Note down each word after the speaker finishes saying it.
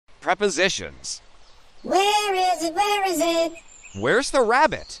prepositions. Where is it? Where is it? Where's the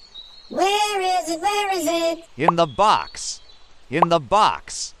rabbit? Where is it? Where is it? In the box. In the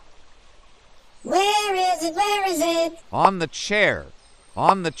box. Where is it? Where is it? On the chair.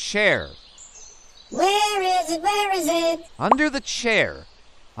 On the chair. Where is it? Where is it? Under the chair.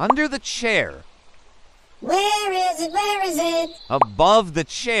 Under the chair. Where is it? Where is it? Above the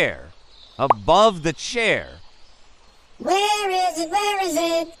chair. Above the chair. Where is it? Where is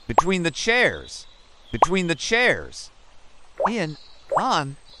it? Between the chairs. Between the chairs. In,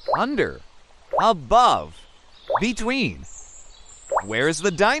 on, under, above, between. Where's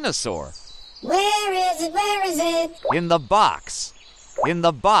the dinosaur? Where is it? Where is it? In the box. In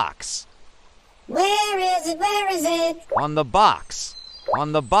the box. Where is it? Where is it? On the box.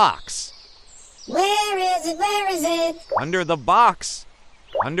 On the box. Where is it? Where is it? Under the box.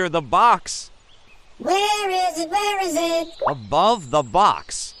 Under the box. Where is it? Where is it? Above the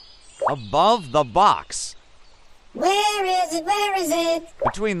box. Above the box. Where is it? Where is it?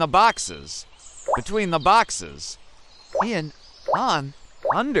 Between the boxes. Between the boxes. In, on,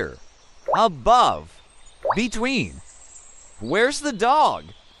 under, above, between. Where's the dog?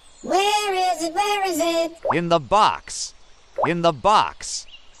 Where is it? Where is it? In the box. In the box.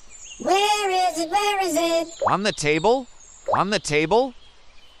 Where is it? Where is it? On the table. On the table.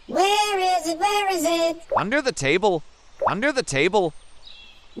 Where is it? Where is it? Under the table. Under the table.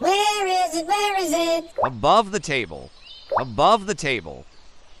 Where is it? Where is it? Above the table. Above the table.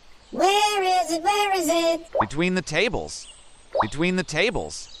 Where is it? Where is it? Between the tables. Between the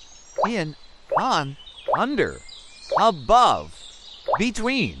tables. In, on, under, above,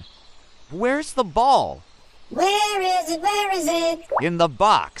 between. Where's the ball? Where is it? Where is it? In the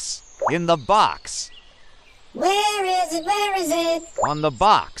box. In the box. Where is it? Where is it? On the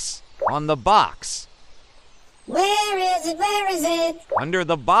box. On the box. Where is it? Where is it? Under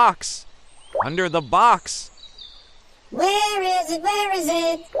the box. Under the box. Where is it? Where is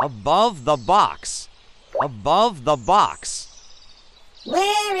it? Above the box. Above the box.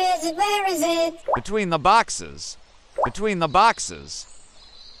 Where is it? Where is it? Between the boxes. Between the boxes.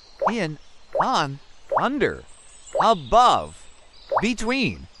 In, on, under, above,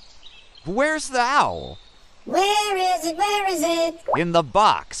 between. Where's the owl? Where is it? Where is it? In the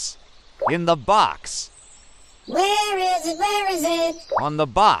box. In the box. Where is it? Where is it? On the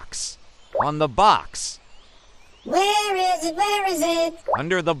box. On the box. Where is it? Where is it?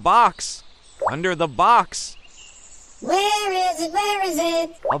 Under the box. Under the box. Where is it? Where is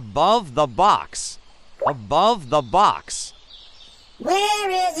it? Above the box. Above the box. Where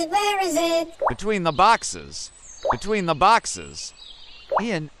is it? Where is it? Between the boxes. Between the boxes.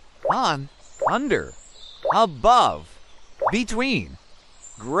 In, on, under, above, between.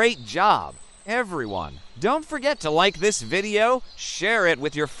 Great job, everyone. Don't forget to like this video, share it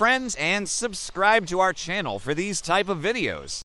with your friends, and subscribe to our channel for these type of videos.